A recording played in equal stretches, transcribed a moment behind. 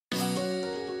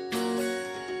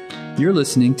You're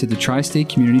listening to the Tri-State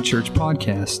Community Church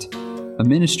Podcast, a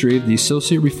ministry of the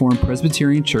Associate Reformed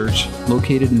Presbyterian Church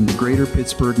located in the greater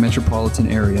Pittsburgh metropolitan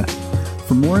area.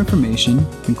 For more information,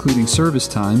 including service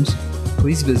times,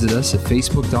 please visit us at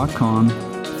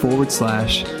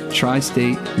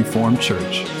facebook.com/Tri-State Reformed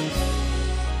Church.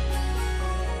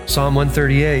 Psalm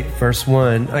 138, verse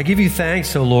 1. I give you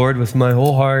thanks, O Lord, with my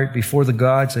whole heart. Before the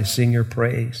gods I sing your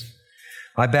praise.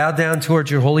 I bow down towards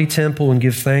your holy temple and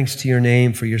give thanks to your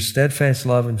name for your steadfast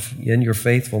love and your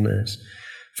faithfulness.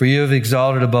 For you have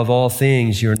exalted above all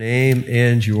things your name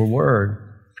and your word.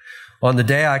 On the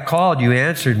day I called, you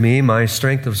answered me. My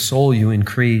strength of soul you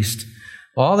increased.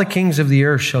 All the kings of the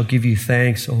earth shall give you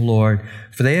thanks, O Lord,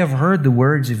 for they have heard the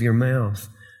words of your mouth.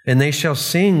 And they shall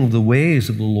sing the ways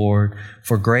of the Lord,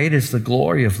 for great is the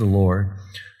glory of the Lord.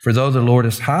 For though the Lord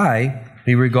is high,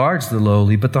 he regards the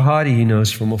lowly, but the haughty he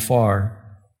knows from afar.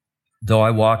 Though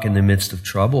I walk in the midst of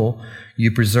trouble,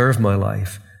 you preserve my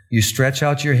life. You stretch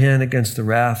out your hand against the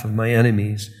wrath of my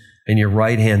enemies, and your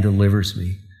right hand delivers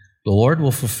me. The Lord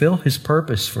will fulfill his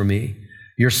purpose for me.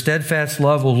 Your steadfast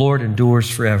love, O Lord, endures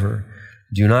forever.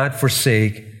 Do not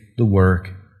forsake the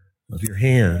work of your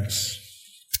hands.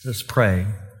 Let's pray.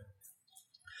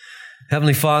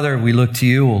 Heavenly Father, we look to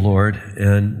you, O Lord,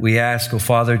 and we ask, O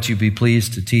Father, that you be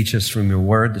pleased to teach us from your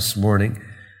word this morning,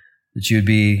 that you'd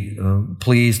be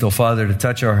pleased, O Father, to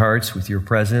touch our hearts with your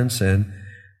presence, and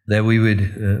that we would,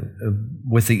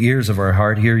 with the ears of our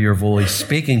heart, hear your voice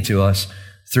speaking to us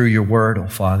through your word, O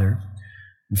Father.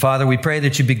 And Father, we pray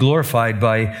that you be glorified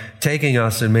by taking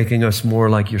us and making us more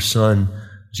like your Son,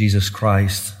 Jesus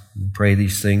Christ. We pray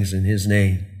these things in his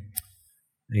name.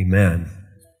 Amen.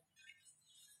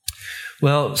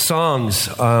 Well, songs.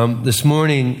 This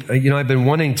morning, I've been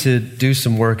wanting to do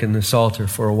some work in this altar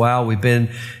for a while. We've been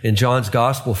in John's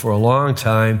Gospel for a long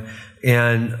time,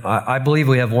 and I believe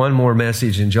we have one more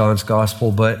message in John's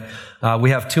Gospel, but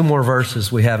we have two more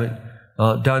verses we haven't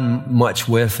done much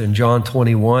with in John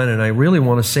 21, and I really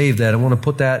want to save that. I want to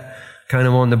put that kind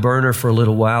of on the burner for a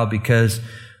little while because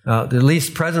at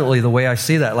least presently, the way I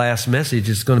see that last message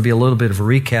is going to be a little bit of a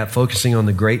recap focusing on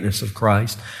the greatness of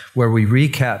Christ, where we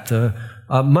recap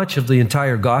much of the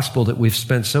entire gospel that we've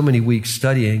spent so many weeks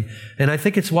studying. And I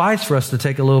think it's wise for us to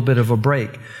take a little bit of a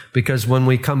break, because when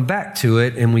we come back to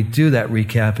it and we do that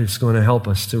recap, it's going to help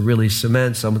us to really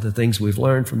cement some of the things we've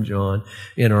learned from John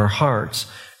in our hearts.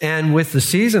 And with the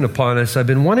season upon us, I've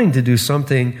been wanting to do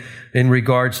something in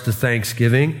regards to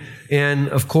Thanksgiving. And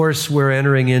of course, we're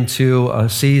entering into a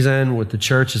season what the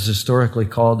church has historically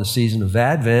called the season of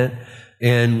Advent.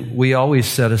 And we always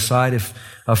set aside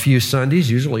a few Sundays,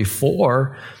 usually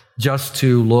 4, just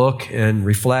to look and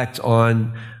reflect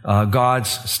on God's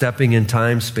stepping in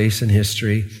time, space, and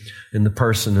history in the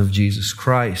person of Jesus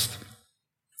Christ.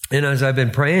 And as I've been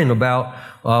praying about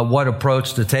what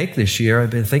approach to take this year,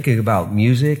 I've been thinking about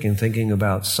music and thinking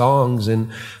about songs, and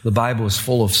the Bible is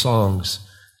full of songs.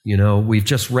 We've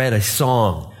just read a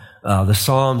song. The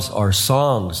Psalms are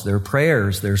songs. They're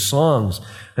prayers. They're songs.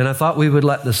 And I thought we would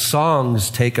let the songs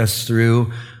take us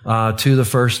through to the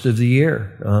first of the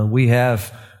year. We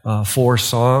have 4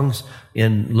 songs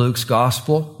in Luke's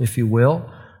Gospel, if you will.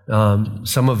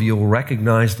 Some of you will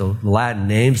recognize the Latin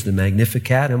names, the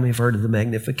Magnificat. How many have heard of the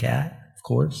Magnificat? Of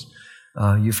course.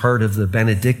 You've heard of the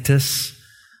Benedictus.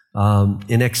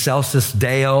 In Excelsis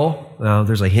Deo,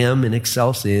 there's a hymn in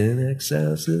Excelsis Deo.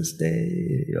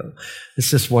 It's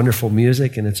just wonderful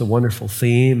music, and it's a wonderful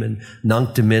theme. And Nunc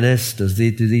Dimittis,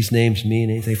 do these names mean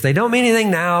anything? If they don't mean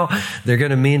anything now, they're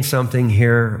going to mean something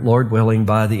here, Lord willing,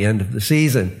 by the end of the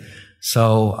season.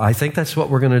 So I think that's what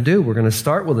we're going to do. We're going to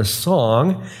start with a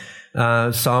song,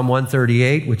 Psalm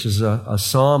 138, which is a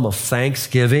psalm of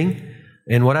thanksgiving.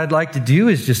 And what I'd like to do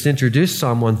is just introduce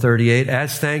Psalm 138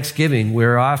 as thanksgiving.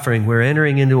 We're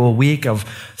entering into a week of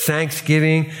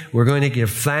thanksgiving. We're going to give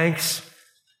thanks.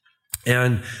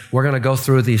 And we're going to go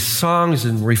through these songs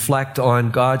and reflect on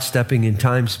God stepping in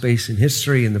time, space, and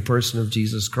history in the person of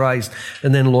Jesus Christ.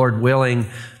 And then, Lord willing,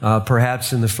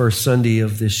 perhaps in the first Sunday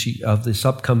of this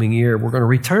upcoming year, we're going to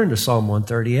return to Psalm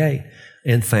 138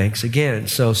 and thanks again.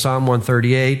 So Psalm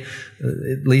 138,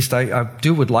 at least I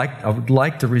would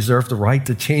like to reserve the right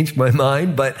to change my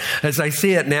mind, but as I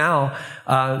see it now,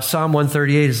 Psalm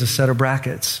 138 is a set of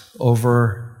brackets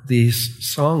over these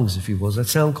songs, if you will. Does that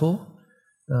sound cool?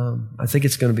 I think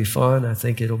it's going to be fun. I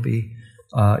think it'll be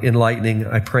enlightening.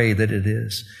 I pray that it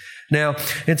is. Now,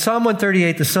 in Psalm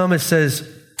 138, the psalmist says,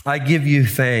 I give you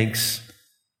thanks,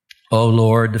 O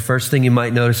Lord. The first thing you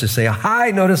might notice is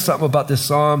I notice something about this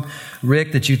psalm,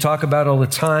 Rick, that you talk about all the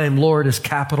time. Lord is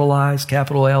capitalized,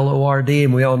 capital Lord,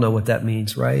 and we all know what that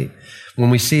means, right? When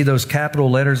we see those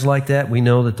capital letters like that, we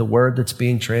know that the word that's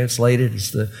being translated is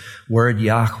the word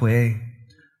Yahweh.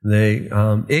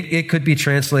 It could be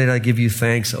translated, I give you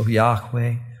thanks, O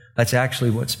Yahweh. That's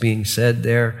actually what's being said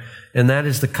there. And that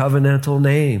is the covenantal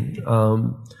name.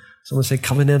 Someone say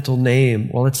covenantal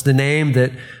name. Well, it's the name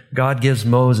that God gives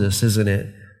Moses, isn't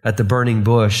it? At the burning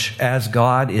bush, as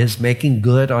God is making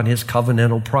good on his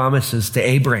covenantal promises to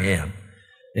Abraham.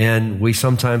 And we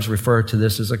sometimes refer to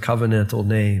this as a covenantal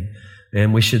name.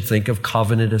 And we should think of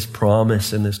covenant as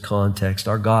promise in this context.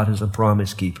 Our God is a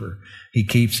promise keeper. He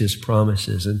keeps his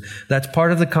promises. And that's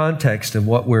part of the context of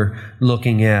what we're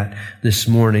looking at this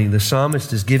morning. The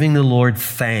psalmist is giving the Lord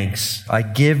thanks. I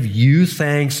give you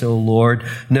thanks, O Lord.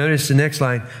 Notice the next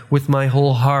line, with my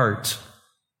whole heart.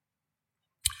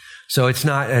 So it's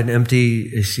not an empty,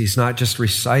 he's not just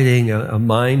reciting a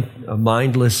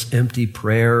mindless, empty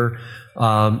prayer.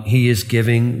 He is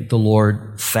giving the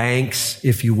Lord thanks,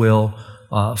 if you will,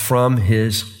 from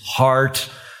his heart.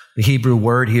 The Hebrew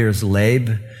word here is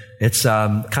leb. It's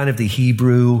kind of the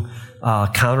Hebrew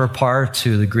counterpart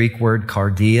to the Greek word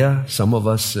cardia. Some of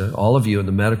us, all of you in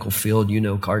the medical field, you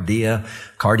know cardia.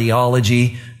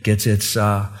 Cardiology gets its,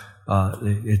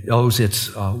 it owes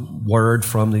its word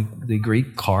from the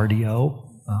Greek cardio.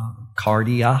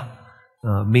 Cardia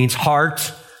means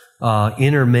heart,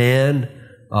 inner man,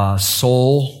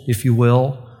 soul, if you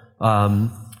will.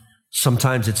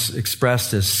 Sometimes it's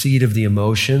expressed as seat of the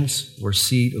emotions or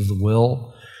seat of the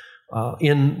will.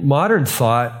 In modern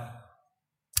thought,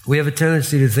 we have a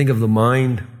tendency to think of the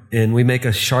mind, and we make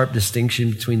a sharp distinction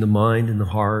between the mind and the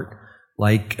heart.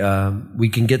 Like we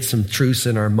can get some truths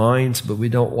in our minds, but we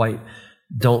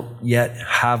don't yet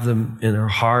have them in our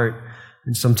heart.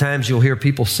 And sometimes you'll hear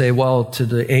people say, well, to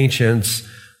the ancients,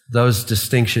 those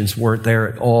distinctions weren't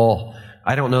there at all.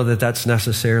 I don't know that that's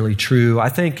necessarily true. I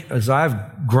think as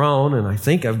I've grown, and I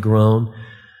think I've grown,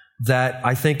 that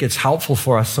I think it's helpful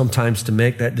for us sometimes to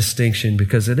make that distinction,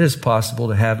 because it is possible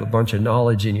to have a bunch of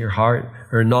knowledge in your heart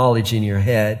or knowledge in your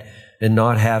head and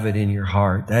not have it in your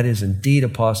heart. That is indeed a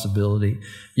possibility.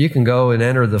 You can go and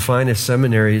enter the finest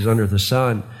seminaries under the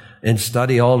sun and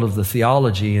study all of the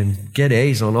theology and get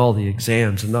A's on all the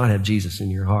exams and not have Jesus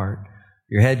in your heart.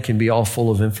 Your head can be all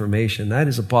full of information. That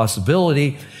is a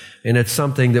possibility. And it's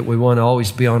something that we want to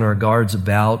always be on our guards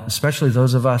about, especially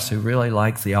those of us who really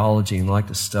like theology and like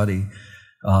to study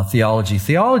theology.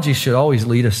 Theology should always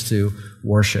lead us to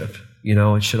worship.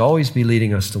 It should always be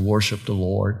leading us to worship the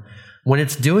Lord. When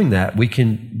it's doing that, we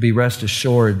can be rest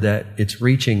assured that it's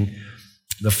reaching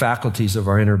the faculties of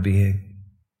our inner being.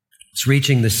 It's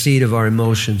reaching the seat of our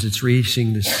emotions. It's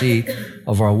reaching the seat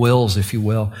of our wills, if you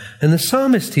will. And the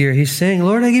psalmist here, he's saying,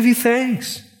 Lord, I give you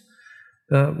thanks.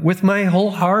 With my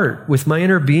whole heart, with my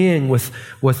inner being, with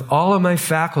all of my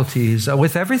faculties,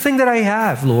 with everything that I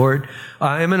have, Lord.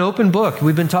 I am an open book.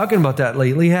 We've been talking about that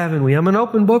lately, haven't we? I'm an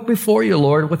open book before you,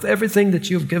 Lord. With everything that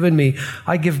you've given me,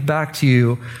 I give back to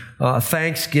you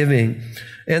thanksgiving.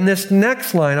 And this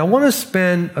next line, I want to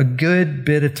spend a good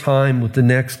bit of time with the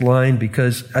next line,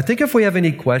 because I think if we have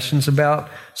any questions about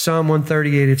Psalm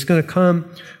 138, it's going to come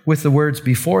with the words,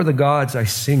 before the gods I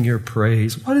sing your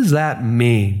praise. What does that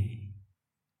mean?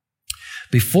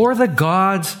 Before the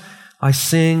gods, I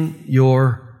sing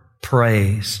your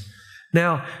praise.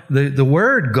 Now, the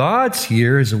word gods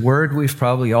here is a word we've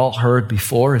probably all heard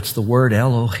before. It's the word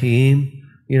Elohim.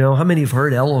 How many have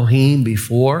heard Elohim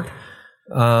before?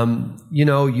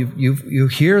 You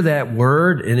hear that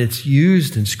word, and it's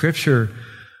used in Scripture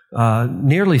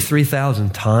nearly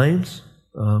 3,000 times,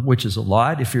 which is a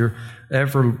lot. If you're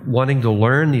ever wanting to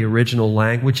learn the original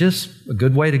languages, a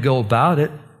good way to go about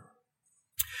it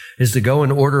is to go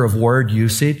in order of word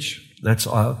usage. That's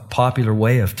a popular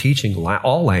way of teaching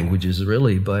all languages,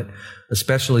 really, but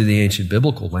especially the ancient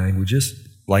biblical languages.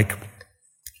 Like,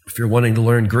 if you're wanting to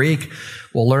learn Greek,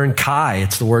 well, learn Kai.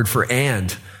 It's the word for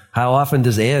and. How often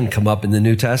does and come up in the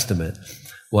New Testament?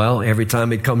 Well, every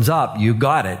time it comes up, you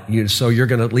got it. So you're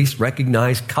going to at least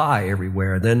recognize Kai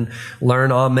everywhere. Then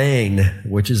learn Amen,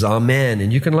 which is Amen.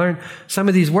 And you can learn some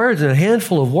of these words, and a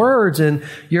handful of words, and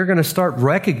you're going to start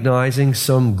recognizing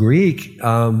some Greek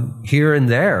here and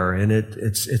there. And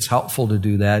it's helpful to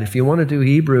do that. If you want to do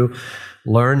Hebrew,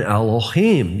 learn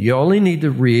Elohim. You only need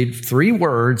to read 3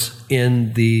 words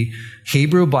in the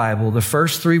Hebrew Bible. The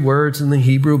first 3 words in the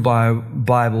Hebrew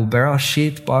Bible,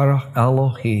 Bereshit bara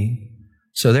Elohim.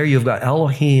 So there you've got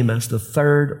Elohim as the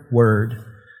 3rd word.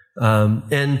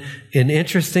 And an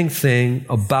interesting thing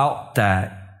about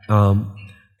that,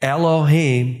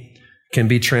 Elohim can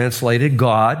be translated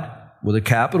God with a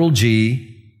capital G.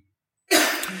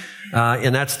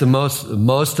 And that's the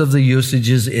most of the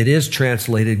usages. It is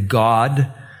translated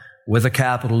God. with a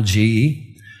capital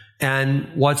G. And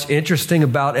what's interesting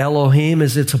about Elohim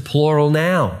is it's a plural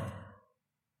noun.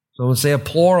 Someone say a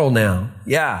plural noun.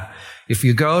 Yeah. If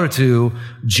you go to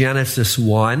Genesis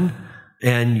 1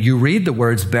 and you read the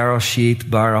words Bereshit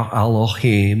bara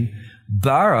Elohim,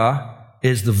 bara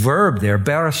is the verb there,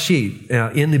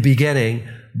 Bereshit, in the beginning,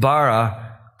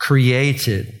 bara,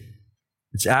 created.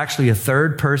 It's actually a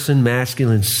third person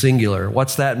masculine singular.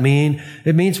 What's that mean?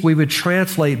 It means we would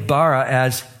translate bara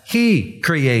as he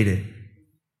created.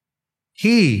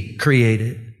 He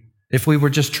created, if we were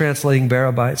just translating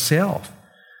bara by itself.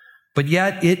 But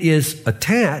yet it is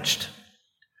attached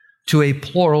to a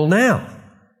plural noun.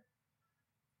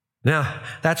 Now,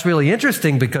 that's really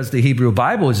interesting because the Hebrew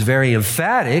Bible is very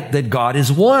emphatic that God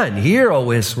is one. Hear,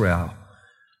 O Israel,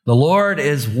 the Lord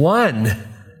is one,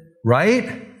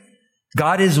 right?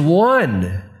 God is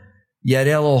one, yet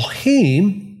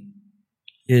Elohim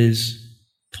is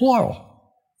plural.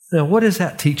 Now, what is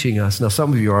that teaching us? Now,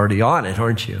 some of you are already on it,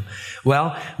 aren't you?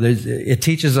 Well, it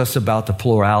teaches us about the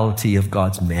plurality of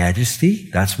God's majesty.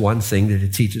 That's one thing that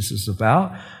it teaches us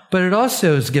about. But it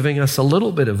also is giving us a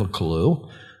little bit of a clue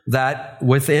that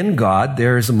within God,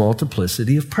 there is a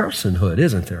multiplicity of personhood,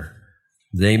 isn't there?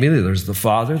 Namely, there's the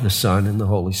Father, the Son, and the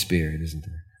Holy Spirit, isn't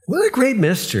there? What a great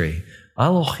mystery.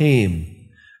 Elohim.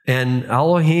 And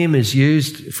Elohim is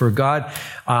used for God.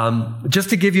 Just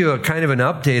to give you a kind of an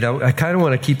update, I kind of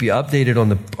want to keep you updated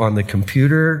on the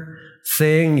computer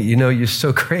thing. You know, you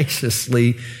so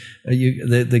graciously,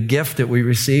 the gift that we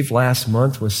received last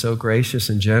month was so gracious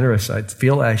and generous. I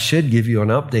feel I should give you an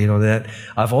update on that.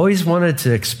 I've always wanted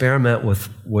to experiment with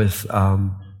a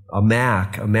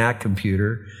Mac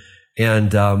computer,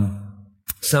 and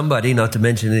somebody, not to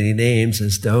mention any names,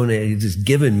 has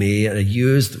given me a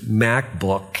used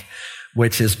MacBook,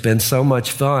 which has been so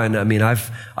much fun. I mean,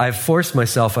 I've forced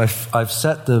myself. I've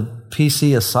set the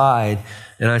PC aside,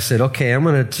 and I said, okay, I'm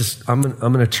going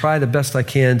to try the best I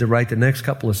can to write the next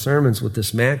couple of sermons with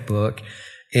this MacBook.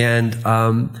 And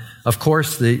of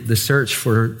course, the search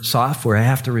for software, I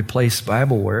have to replace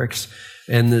BibleWorks,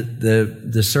 and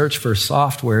the search for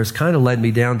software has kind of led me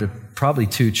down to probably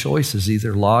two choices,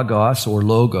 either Logos or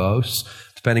Logos,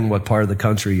 depending what part of the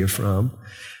country you're from,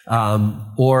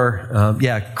 or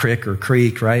Crick or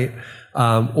Creek, right?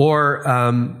 Or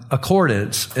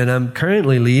Accordance. And I'm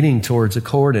currently leaning towards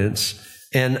Accordance.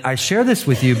 And I share this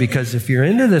with you because if you're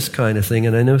into this kind of thing,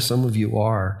 and I know some of you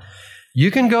are, you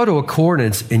can go to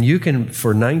Accordance and you can,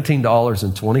 for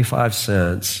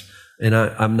 $19.25, and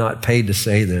I'm not paid to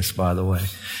say this, by the way,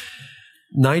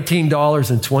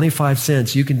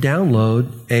 $19.25, you can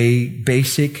download a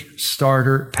basic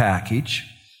starter package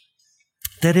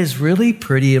that is really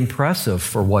pretty impressive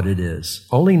for what it is.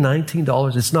 Only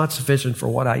 $19. It's not sufficient for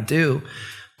what I do,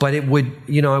 but it would,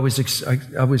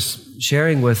 I was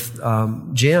sharing with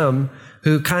Jim,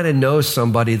 who kind of knows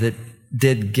somebody that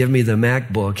did give me the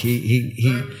MacBook.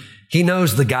 He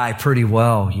knows the guy pretty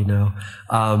well, and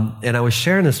I was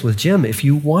sharing this with Jim. If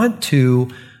you're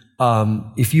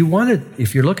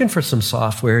looking for some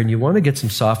software and you want to get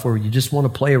some software, you just want to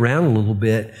play around a little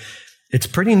bit, it's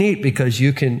pretty neat because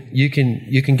you can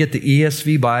get the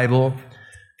ESV Bible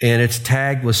and it's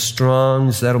tagged with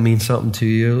Strong's. That'll mean something to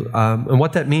you. And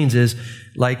what that means is,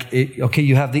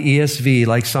 you have the ESV,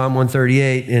 like Psalm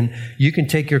 138, and you can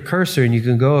take your cursor and you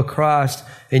can go across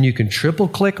and you can triple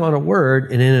click on a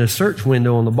word, and in a search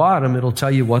window on the bottom, it'll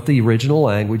tell you what the original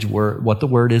language word, what the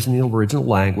word is in the original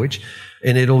language,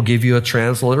 and it'll give you a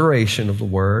transliteration of the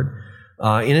word,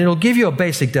 and it'll give you a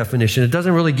basic definition. It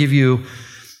doesn't really give you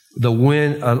a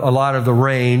lot of the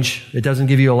range. It doesn't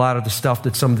give you a lot of the stuff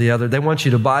that some of the other, they want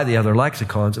you to buy the other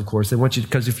lexicons, of course. They want you,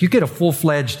 because if you get a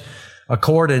full-fledged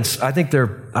Accordance, I think their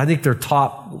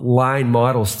top line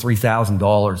model is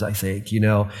 $3,000, I think,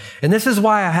 And this is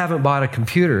why I haven't bought a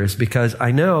computer, is because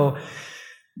I know,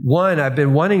 one, I've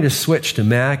been wanting to switch to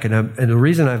Mac, and the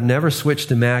reason I've never switched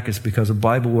to Mac is because of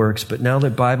BibleWorks, but now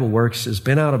that BibleWorks has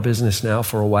been out of business now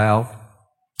for a while,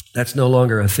 that's no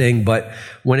longer a thing. But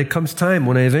when it comes time,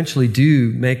 when I eventually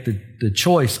do make the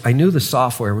choice, I knew the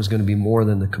software was going to be more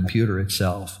than the computer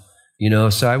itself.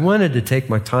 So I wanted to take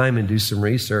my time and do some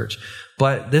research.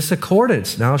 But this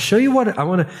Accordance, now I'll show you what I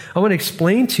want to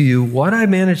explain to you what I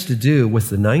managed to do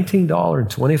with the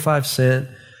 $19.25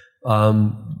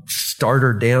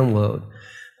 starter download.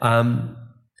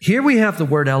 Here we have the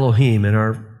word Elohim in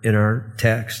our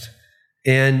text.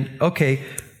 And okay,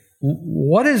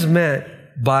 what is meant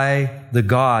by the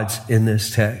gods in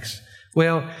this text?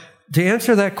 Well, to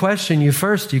answer that question, you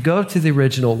go to the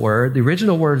original word. The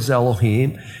original word is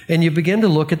Elohim, and you begin to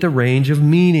look at the range of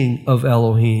meaning of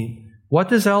Elohim. What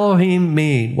does Elohim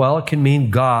mean? Well, it can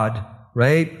mean God,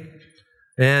 right?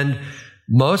 And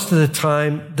most of the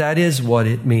time, that is what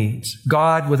it means.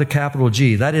 God with a capital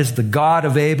G. That is the God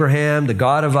of Abraham, the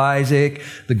God of Isaac,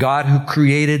 the God who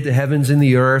created the heavens and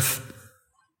the earth,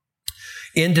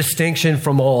 in distinction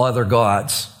from all other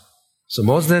gods. So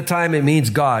most of the time it means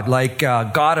God. Like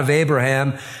God of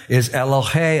Abraham is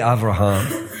Elohei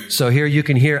Avraham. So here you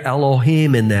can hear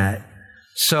Elohim in that.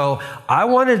 So I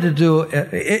wanted to do,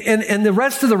 and the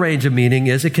rest of the range of meaning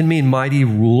is it can mean mighty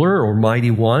ruler or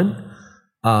mighty one.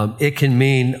 It can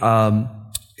mean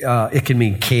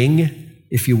king,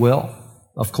 if you will.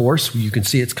 Of course, you can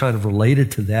see it's kind of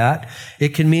related to that.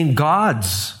 It can mean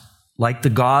gods, like the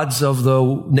gods of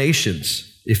the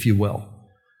nations, if you will.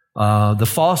 The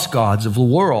false gods of the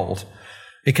world.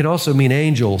 It can also mean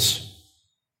angels.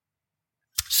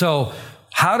 So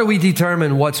how do we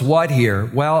determine what's what here?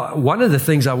 Well, one of the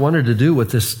things I wanted to do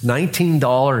with this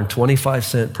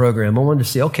 $19.25 program, I wanted to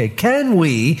see, okay, can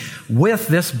we, with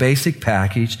this basic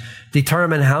package,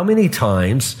 determine how many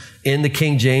times in the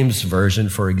King James Version,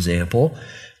 for example,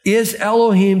 is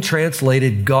Elohim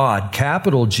translated God,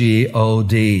 capital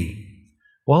G-O-D?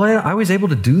 Well, I was able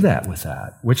to do that with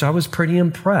that, which I was pretty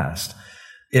impressed.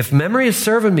 If memory is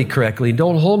serving me correctly,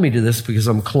 don't hold me to this because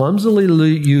I'm clumsily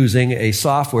using a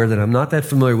software that I'm not that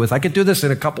familiar with. I could do this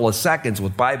in a couple of seconds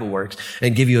with BibleWorks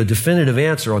and give you a definitive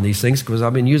answer on these things because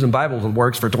I've been using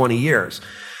BibleWorks for 20 years.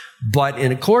 But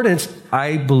in accordance,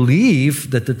 I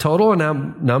believe that the total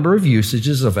number of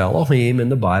usages of Elohim in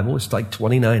the Bible is like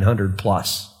 2,900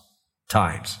 plus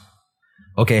times.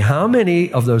 Okay, how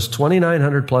many of those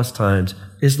 2,900 plus times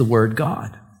is the word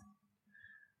God?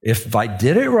 If I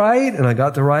did it right and I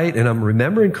got the right and I'm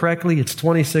remembering correctly, it's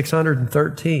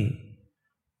 2,613.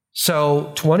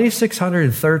 So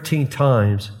 2,613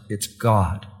 times it's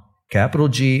God, capital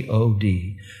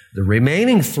G-O-D. The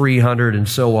remaining 300 and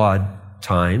so odd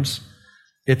times,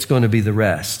 it's going to be the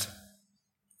rest.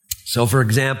 So for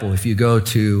example, if you go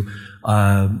to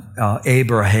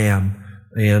Abraham,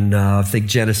 and I think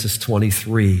Genesis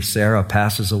 23, Sarah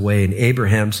passes away and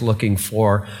Abraham's looking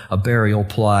for a burial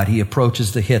plot. He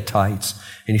approaches the Hittites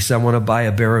and he said, I want to buy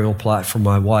a burial plot for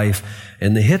my wife.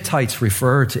 And the Hittites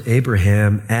refer to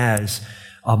Abraham as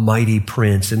a mighty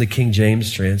prince. In the King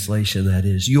James translation, that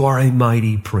is, you are a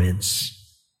mighty prince.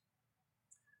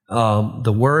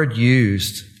 The word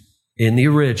used in the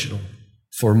original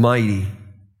for mighty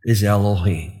is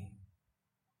Elohim.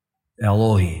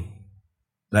 Elohim.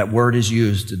 That word is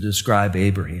used to describe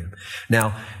Abraham.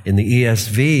 Now, in the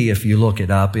ESV, if you look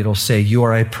it up, it'll say, you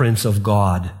are a prince of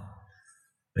God.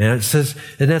 And it says,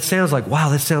 and that sounds like, wow,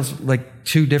 that sounds like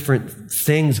two different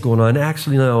things going on.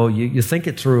 Actually, no, you think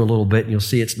it through a little bit and you'll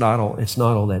see it's not all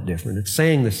that different. It's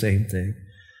saying the same thing.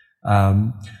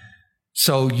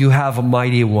 So you have a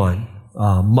mighty one.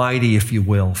 Mighty, if you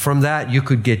will. From that, you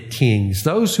could get kings.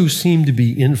 Those who seem to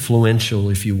be influential,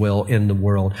 if you will, in the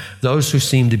world. Those who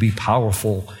seem to be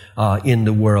powerful in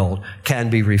the world can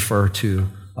be referred to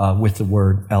with the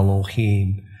word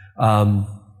Elohim.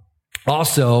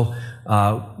 Also,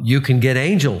 you can get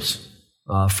angels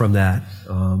from that.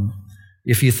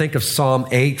 If you think of Psalm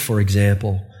 8, for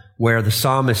example, where the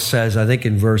psalmist says, I think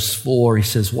in verse 4, he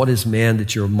says, what is man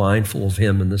that you're mindful of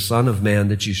him, and the son of man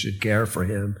that you should care for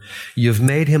him? You've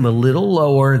made him a little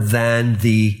lower than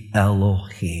the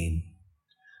Elohim.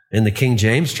 In the King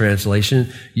James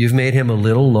translation, you've made him a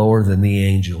little lower than the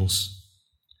angels.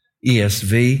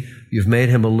 ESV, you've made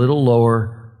him a little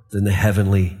lower than the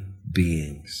heavenly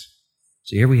beings.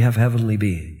 So here we have heavenly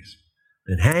beings.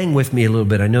 And hang with me a little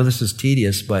bit. I know this is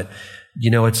tedious, but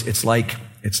you know, it's like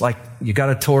you got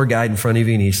a tour guide in front of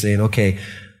you and he's saying, okay,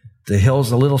 the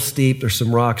hill's a little steep. There's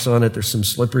some rocks on it. There's some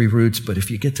slippery roots. But if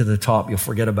you get to the top, you'll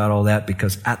forget about all that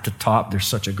because at the top, there's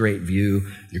such a great view.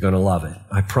 You're going to love it.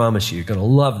 I promise you, you're going to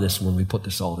love this when we put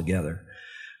this all together.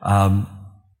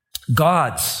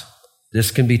 Gods. This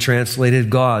can be translated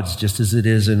gods, just as it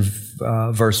is in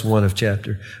verse 1 of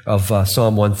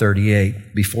Psalm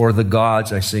 138. Before the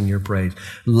gods I sing your praise.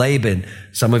 Laban.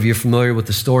 Some of you are familiar with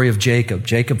the story of Jacob.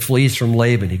 Jacob flees from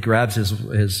Laban. He grabs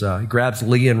grabs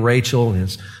Leah and Rachel and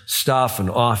his stuff, and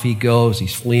off he goes.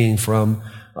 He's fleeing from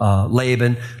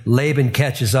Laban. Laban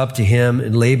catches up to him,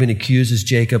 and Laban accuses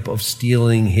Jacob of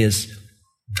stealing his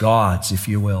gods, if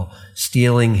you will,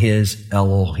 stealing his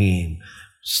Elohim.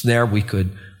 So there we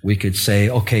could say,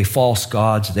 okay, false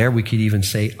gods. There we could even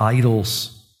say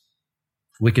idols.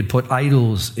 We could put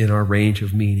idols in our range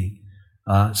of meaning.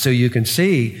 So you can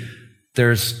see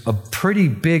there's a pretty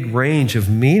big range of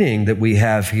meaning that we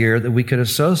have here that we could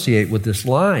associate with this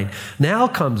line. Now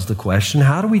comes the question,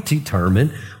 how do we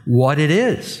determine what it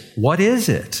is? What is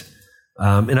it?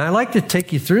 And I like to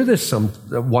take you through this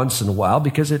once in a while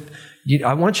because it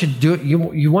I want you to do it.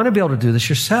 You want to be able to do this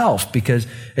yourself, because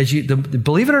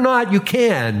believe it or not, you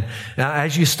can.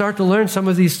 As you start to learn some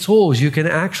of these tools, you can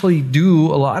actually do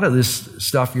a lot of this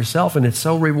stuff yourself, and it's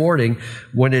so rewarding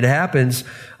when it happens.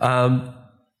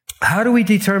 How do we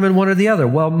determine one or the other?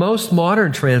 Well, most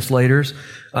modern translators,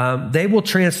 they will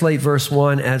translate verse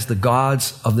 1 as the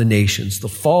gods of the nations, the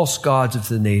false gods of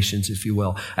the nations, if you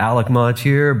will. Alec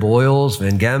Montier, Boyles,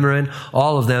 Van Gemeren,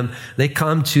 all of them, they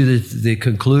come to the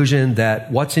conclusion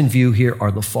that what's in view here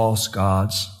are the false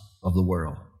gods of the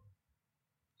world.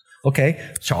 Okay,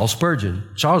 Charles Spurgeon.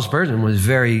 Charles Spurgeon was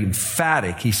very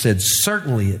emphatic. He said,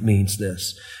 certainly it means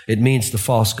this. It means the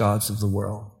false gods of the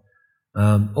world.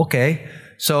 Okay.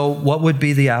 So what would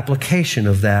be the application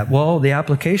of that? Well, the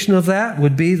application of that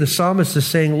would be the psalmist is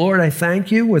saying, Lord, I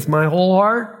thank you with my whole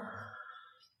heart,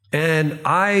 and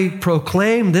I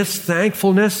proclaim this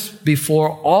thankfulness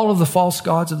before all of the false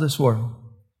gods of this world.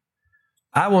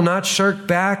 I will not shirk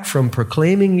back from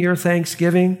proclaiming your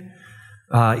thanksgiving,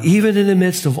 even in the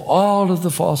midst of all of the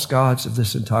false gods of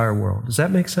this entire world. Does that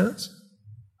make sense?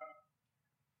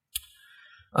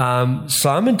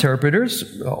 Some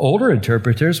interpreters, older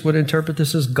interpreters, would interpret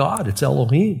this as God. It's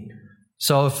Elohim.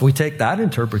 So if we take that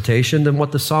interpretation, then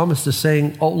what the psalmist is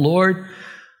saying, oh Lord,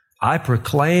 I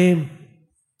proclaim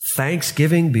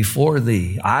thanksgiving before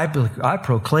thee. I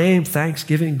proclaim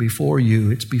thanksgiving before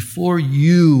you. It's before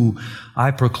you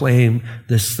I proclaim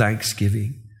this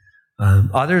thanksgiving.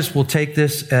 Others will take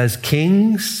this as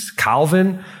kings.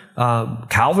 Calvin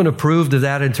approved of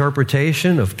that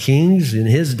interpretation of kings in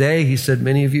his day. He said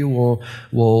many of you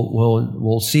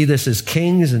will see this as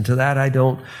kings, and to that I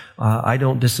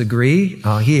don't disagree.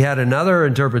 He had another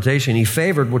interpretation he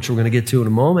favored, which we're going to get to in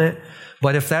a moment.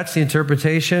 But if that's the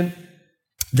interpretation,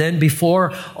 then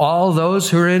before all those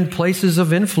who are in places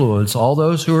of influence, all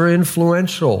those who are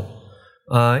influential.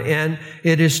 And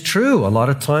it is true, a lot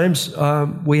of times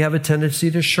we have a tendency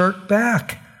to shirk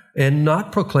back and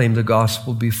not proclaim the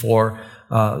gospel before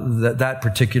that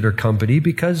particular company,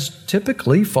 because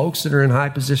typically folks that are in high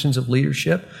positions of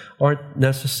leadership aren't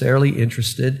necessarily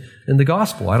interested in the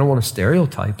gospel. I don't want to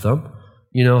stereotype them.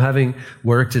 You know, having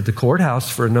worked at the courthouse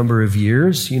for a number of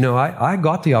years, you know, I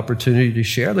got the opportunity to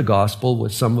share the gospel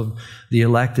with some of the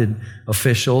elected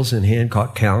officials in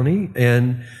Hancock County,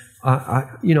 and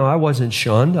I wasn't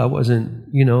shunned. I wasn't,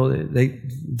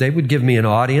 they would give me an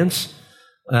audience.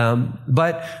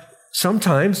 But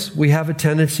sometimes we have a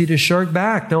tendency to shirk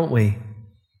back, don't we?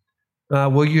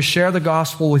 Will you share the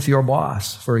gospel with your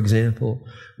boss, for example?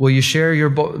 Will you share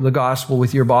the gospel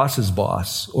with your boss's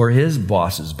boss or his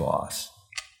boss's boss?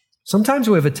 Sometimes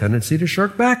we have a tendency to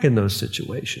shirk back in those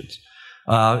situations.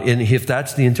 And if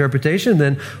that's the interpretation,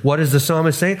 then what is the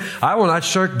psalmist saying? I will not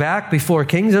shirk back before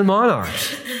kings and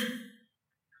monarchs.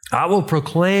 I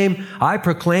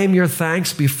proclaim your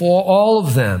thanks before all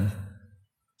of them.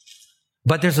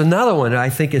 But there's another one that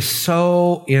I think is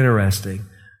so interesting,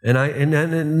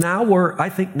 and now we're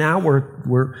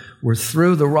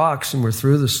through the rocks and we're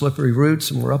through the slippery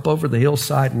roots and we're up over the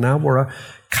hillside, and now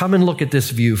come and look at this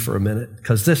view for a minute,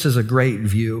 because this is a great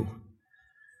view.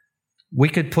 We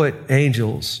could put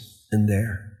angels in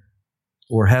there,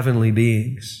 or heavenly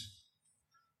beings.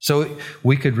 So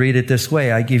we could read it this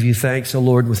way: I give you thanks, O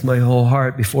Lord, with my whole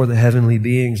heart. Before the heavenly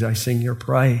beings, I sing your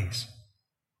praise.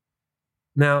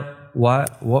 Now,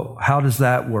 how does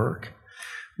that work?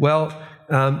 Well,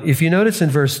 if you notice in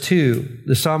verse 2,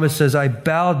 the psalmist says, I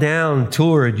bow down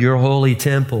toward your holy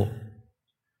temple.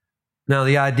 Now,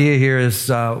 the idea here is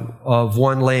of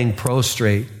one laying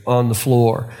prostrate on the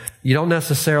floor. You don't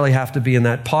necessarily have to be in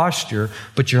that posture,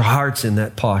 but your heart's in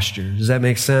that posture. Does that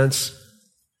make sense?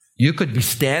 You could be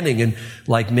standing, and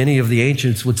like many of the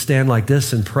ancients would stand like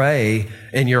this and pray,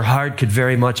 and your heart could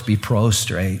very much be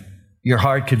prostrate. Your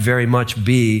heart could very much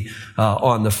be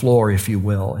on the floor, if you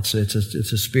will. It's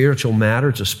a spiritual matter.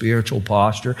 It's a spiritual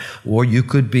posture. Or you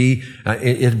could be,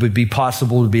 it would be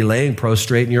possible to be laying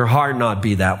prostrate and your heart not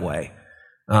be that way.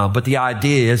 But the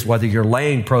idea is, whether you're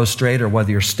laying prostrate or whether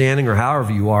you're standing or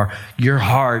however you are, your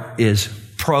heart is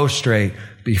prostrate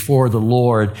before the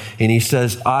Lord. And he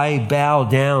says, I bow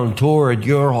down toward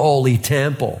your holy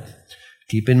temple.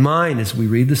 Keep in mind, as we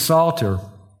read the Psalter,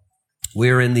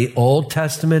 we're in the Old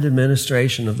Testament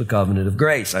administration of the covenant of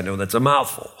grace. I know that's a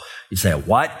mouthful. You say,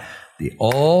 what? The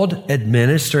old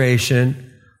administration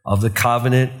of the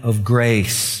covenant of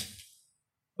grace.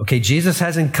 Okay, Jesus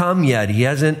hasn't come yet. He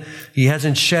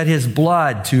hasn't shed his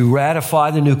blood to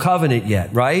ratify the new covenant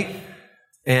yet, right?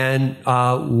 And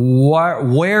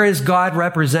where is God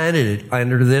represented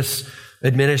under this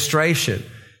administration?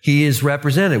 He is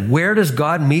represented. Where does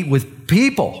God meet with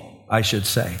people, I should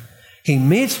say? He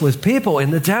meets with people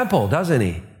in the temple, doesn't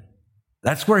he?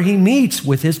 That's where he meets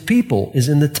with his people, is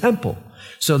in the temple.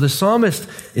 So the psalmist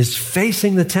is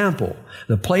facing the temple,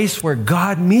 the place where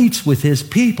God meets with his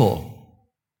people.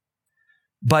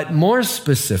 But more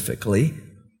specifically,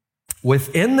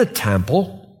 within the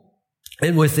temple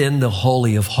and within the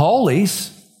Holy of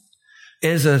Holies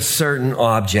is a certain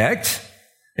object.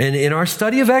 And in our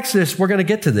study of Exodus, we're going to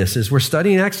get to this as we're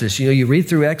studying Exodus. You read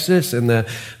through Exodus and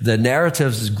the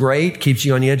narratives is great, keeps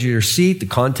you on the edge of your seat. The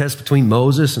contest between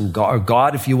Moses and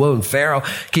God, if you will, and Pharaoh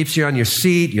keeps you on your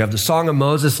seat. You have the Song of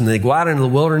Moses and they go out into the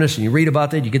wilderness and you read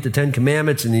about that. You get the 10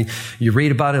 Commandments and you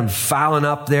read about them fouling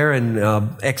up there in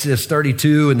Exodus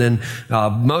 32. And then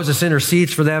Moses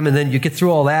intercedes for them. And then you get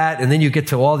through all that. And then you get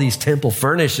to all these temple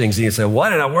furnishings and you say,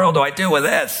 what in the world do I do with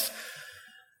this?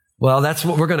 Well, that's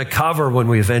what we're going to cover when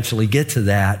we eventually get to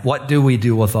that. What do we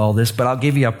do with all this? But I'll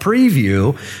give you a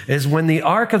preview is when the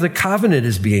Ark of the Covenant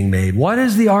is being made. What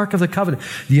is the Ark of the Covenant?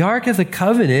 The Ark of the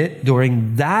Covenant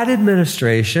during that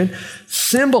administration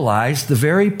symbolized the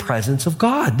very presence of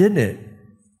God, didn't it?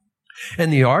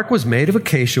 And the Ark was made of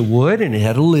acacia wood and it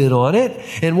had a lid on it.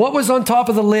 And what was on top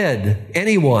of the lid?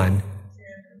 Anyone?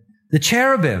 The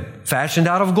cherubim, fashioned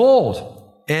out of gold.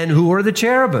 And who are the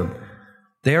cherubim?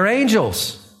 They are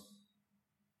angels.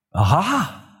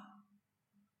 Aha!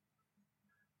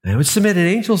 I would submit that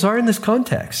angels are in this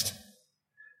context.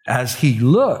 As he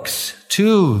looks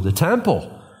to the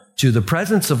temple, to the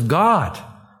presence of God.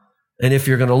 And if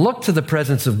you're going to look to the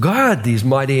presence of God, these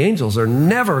mighty angels are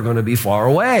never going to be far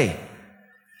away.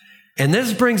 And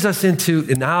this brings us into,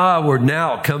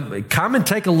 come and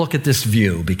take a look at this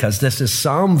view, because this is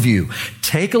some view.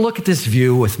 Take a look at this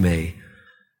view with me.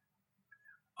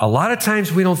 A lot of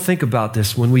times we don't think about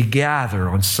this when we gather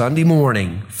on Sunday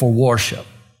morning for worship.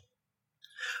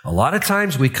 A lot of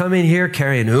times we come in here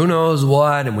carrying who knows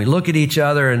what, and we look at each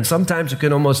other, and sometimes we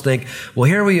can almost think, well,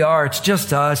 here we are, it's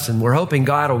just us, and we're hoping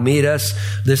God will meet us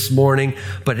this morning.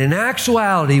 But in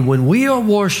actuality, when we are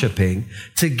worshiping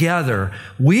together,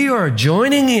 we are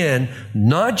joining in,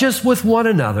 not just with one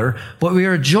another, but we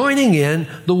are joining in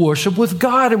the worship with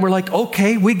God. And we're like,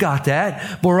 okay, we got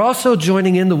that. But we're also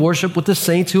joining in the worship with the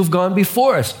saints who've gone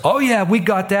before us. Oh yeah, we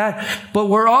got that. But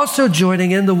we're also joining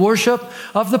in the worship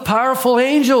of the powerful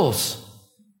angels.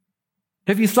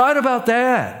 Have you thought about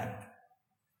that?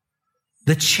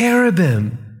 The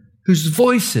cherubim whose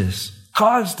voices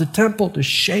caused the temple to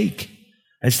shake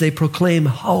as they proclaim,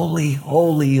 holy,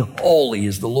 holy, holy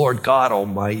is the Lord God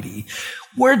Almighty.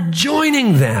 We're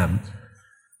joining them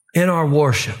in our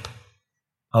worship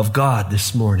of God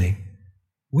this morning.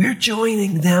 We're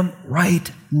joining them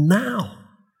right now.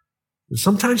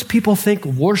 Sometimes people think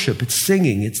worship, it's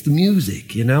singing, it's the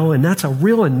music, and that's a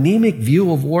real anemic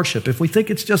view of worship. If we think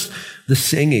it's just the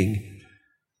singing,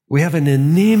 we have an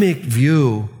anemic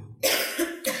view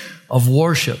of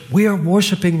worship. We are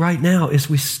worshiping right now as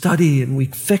we study and we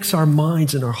fix our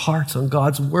minds and our hearts on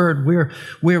God's word. We're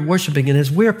worshiping, and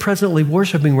as we're presently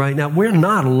worshiping right now, we're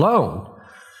not alone.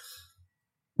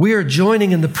 We are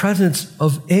joining in the presence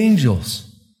of angels.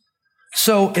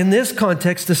 So in this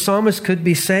context, the psalmist could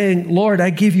be saying, Lord, I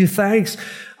give you thanks.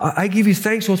 I give you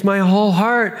thanks with my whole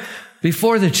heart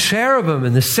before the cherubim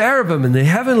and the seraphim and the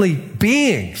heavenly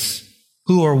beings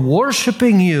who are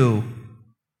worshiping you.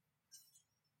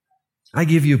 I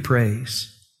give you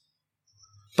praise.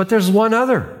 But there's one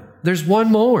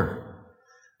more.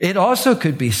 It also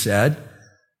could be said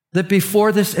that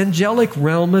before this angelic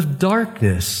realm of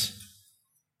darkness,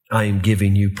 I am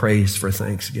giving you praise for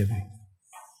thanksgiving.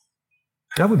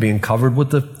 That would be covered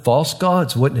with the false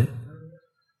gods, wouldn't it?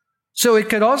 So it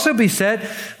could also be said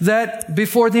that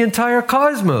before the entire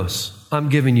cosmos, I'm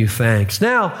giving you thanks.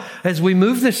 Now, as we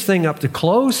move this thing up to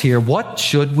close here, what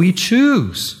should we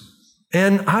choose?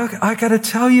 And I got to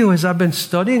tell you, as I've been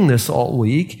studying this all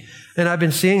week, and I've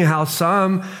been seeing how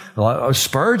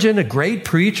Spurgeon, a great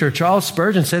preacher, Charles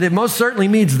Spurgeon, said it most certainly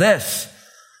means this.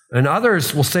 And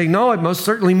others will say, no, it most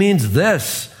certainly means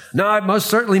this. No, it most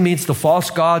certainly means the false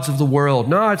gods of the world.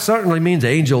 No, it certainly means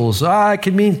angels. It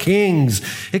can mean kings.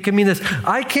 It can mean this.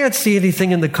 I can't see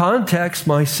anything in the context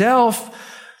myself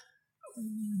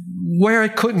where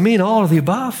it couldn't mean all of the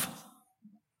above.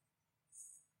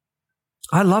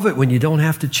 I love it when you don't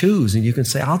have to choose and you can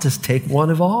say, I'll just take one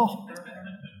of all.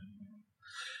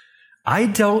 I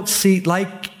don't see,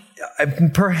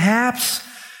 perhaps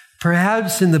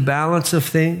in the balance of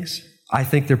things, I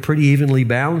think they're pretty evenly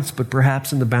balanced, but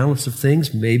perhaps in the balance of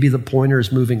things, maybe the pointer is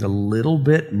moving a little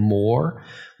bit more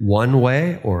one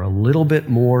way or a little bit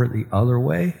more the other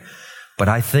way. But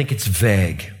I think it's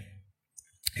vague.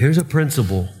 Here's a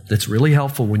principle that's really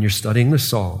helpful when you're studying the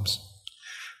Psalms.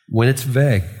 When it's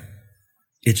vague,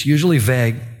 it's usually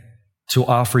vague to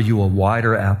offer you a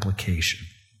wider application.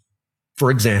 For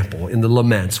example, in the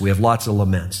laments, we have lots of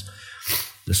laments.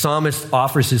 The psalmist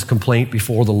offers his complaint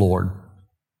before the Lord.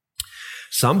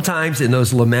 Sometimes in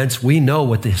those laments, we know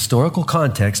what the historical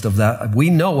context of that, we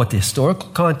know what the historical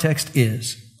context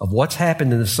is of what's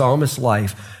happened in the psalmist's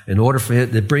life in order for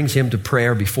it, that brings him to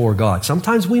prayer before God.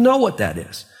 Sometimes we know what that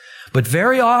is. But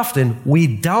very often, we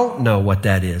don't know what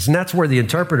that is. And that's where the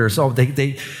interpreters, they'll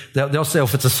say,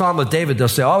 if it's a Psalm of David, they'll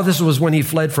say, this was when he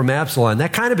fled from Absalom.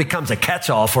 That kind of becomes a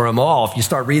catch-all for them all. If you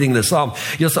start reading the Psalm,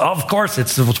 you'll say, of course,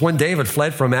 it's when David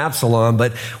fled from Absalom.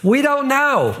 But we don't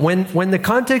know. When the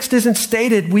context isn't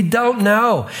stated, we don't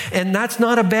know. And that's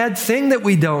not a bad thing that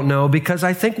we don't know, because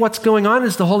I think what's going on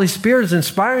is the Holy Spirit is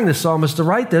inspiring the psalmist to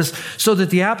write this so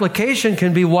that the application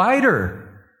can be wider.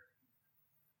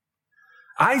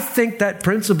 I think that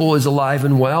principle is alive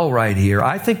and well right here.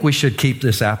 I think we should keep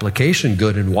this application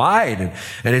good and wide.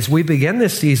 And as we begin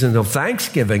this season of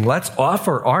Thanksgiving, let's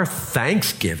offer our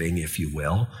thanksgiving, if you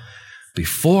will,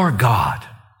 before God.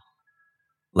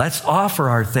 Let's offer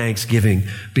our thanksgiving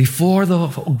before the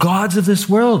gods of this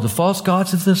world, the false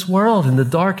gods of this world, and the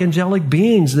dark angelic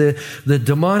beings, the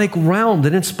demonic realm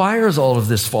that inspires all of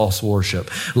this false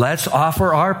worship. Let's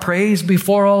offer our praise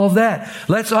before all of that.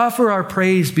 Let's offer our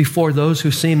praise before those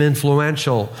who seem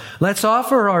influential. Let's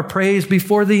offer our praise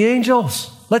before the angels.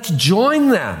 Let's join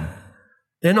them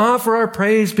and offer our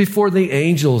praise before the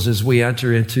angels as we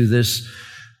enter into this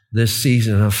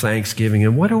season of Thanksgiving.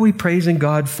 And what are we praising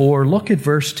God for? Look at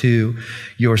verse 2.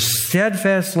 Your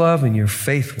steadfast love and your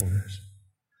faithfulness.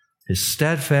 His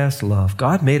steadfast love.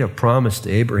 God made a promise to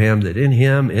Abraham that in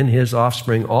him, in his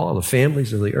offspring, all the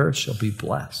families of the earth shall be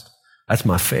blessed. That's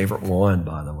my favorite one,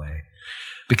 by the way.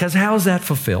 Because how is that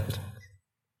fulfilled?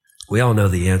 We all know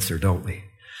the answer, don't we?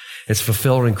 It's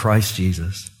fulfilled in Christ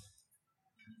Jesus.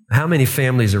 How many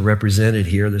families are represented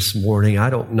here this morning? I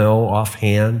don't know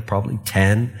offhand, probably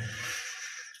 10.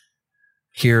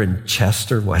 Here in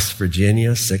Chester, West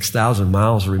Virginia, 6,000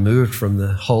 miles removed from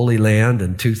the Holy Land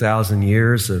and 2,000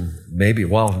 years, and maybe,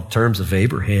 in terms of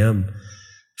Abraham,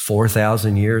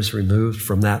 4,000 years removed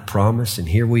from that promise. And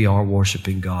here we are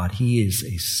worshiping God. He is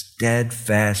a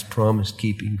steadfast,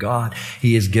 promise-keeping God.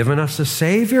 He has given us a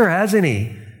Savior, hasn't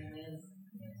He?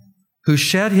 Who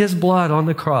shed His blood on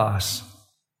the cross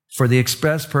for the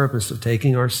express purpose of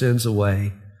taking our sins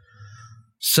away,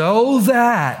 so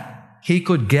that He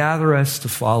could gather us to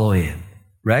follow Him,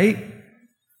 right?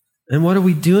 And what are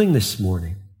we doing this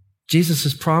morning? Jesus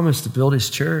has promised to build His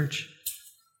church.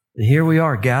 And here we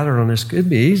are gathered on this. It'd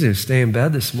be easy to stay in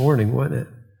bed this morning, wouldn't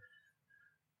it?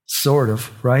 Sort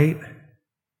of, right?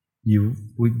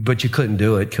 But you couldn't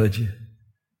do it, could you?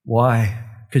 Why?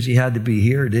 Because you had to be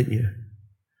here, didn't you?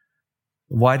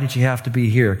 Why did you have to be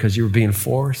here? Because you were being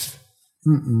forced?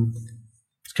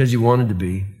 It's because you wanted to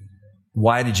be.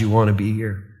 Why did you want to be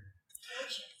here?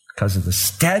 Because of the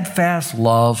steadfast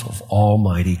love of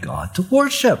Almighty God. To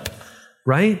worship,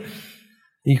 right?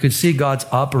 You can see God's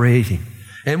operating.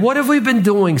 And what have we been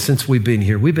doing since we've been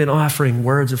here? We've been offering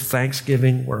words of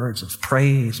thanksgiving, words of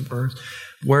praise,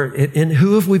 and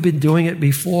who have we been doing it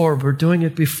before? We're doing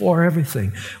it before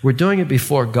everything. We're doing it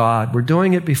before God. We're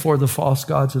doing it before the false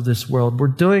gods of this world. We're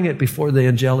doing it before the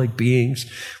angelic beings.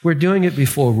 We're doing it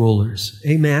before rulers.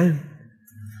 Amen?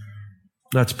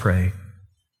 Let's pray.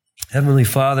 Heavenly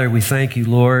Father, we thank you,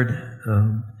 Lord.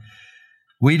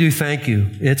 We do thank you.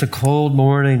 It's a cold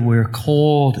morning. We're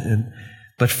cold,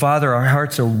 but Father, our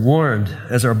hearts are warmed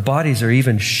as our bodies are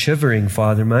even shivering,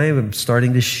 Father. I'm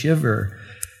starting to shiver.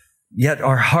 Yet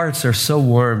our hearts are so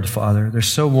warmed, Father. They're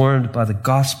so warmed by the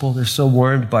gospel. They're so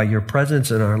warmed by your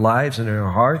presence in our lives and in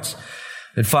our hearts.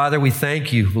 And Father, we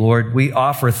thank you, Lord. We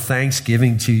offer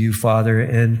thanksgiving to you, Father,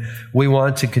 and we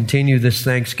want to continue this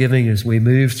thanksgiving as we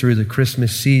move through the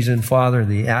Christmas season, Father,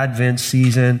 the Advent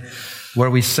season, where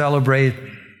we celebrate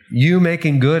you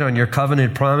making good on your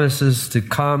covenant promises to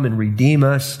come and redeem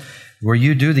us, where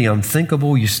you do the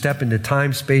unthinkable. You step into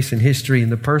time, space, and history in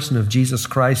the person of Jesus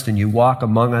Christ, and you walk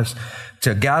among us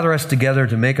to gather us together,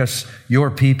 to make us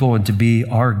your people and to be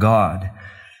our God.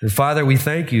 And Father, we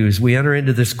thank you as we enter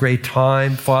into this great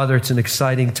time. Father, it's an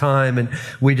exciting time, and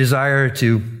we desire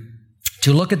to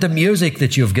look at the music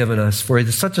that you have given us, for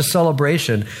it's such a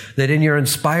celebration that in your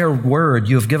inspired word,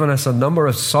 you have given us a number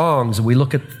of songs. We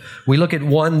look at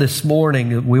one this morning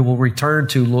that we will return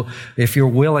to. If you're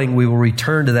willing, we will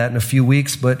return to that in a few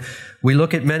weeks. But we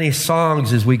look at many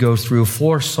songs as we go through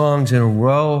 4 songs in a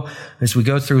row, as we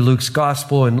go through Luke's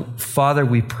gospel. And Father,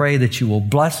 we pray that you will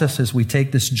bless us as we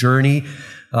take this journey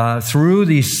through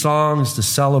these songs to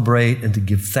celebrate and to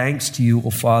give thanks to you, O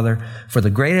Father, for the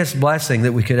greatest blessing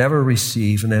that we could ever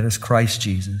receive, and that is Christ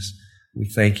Jesus. We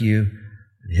thank you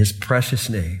in his precious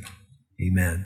name. Amen.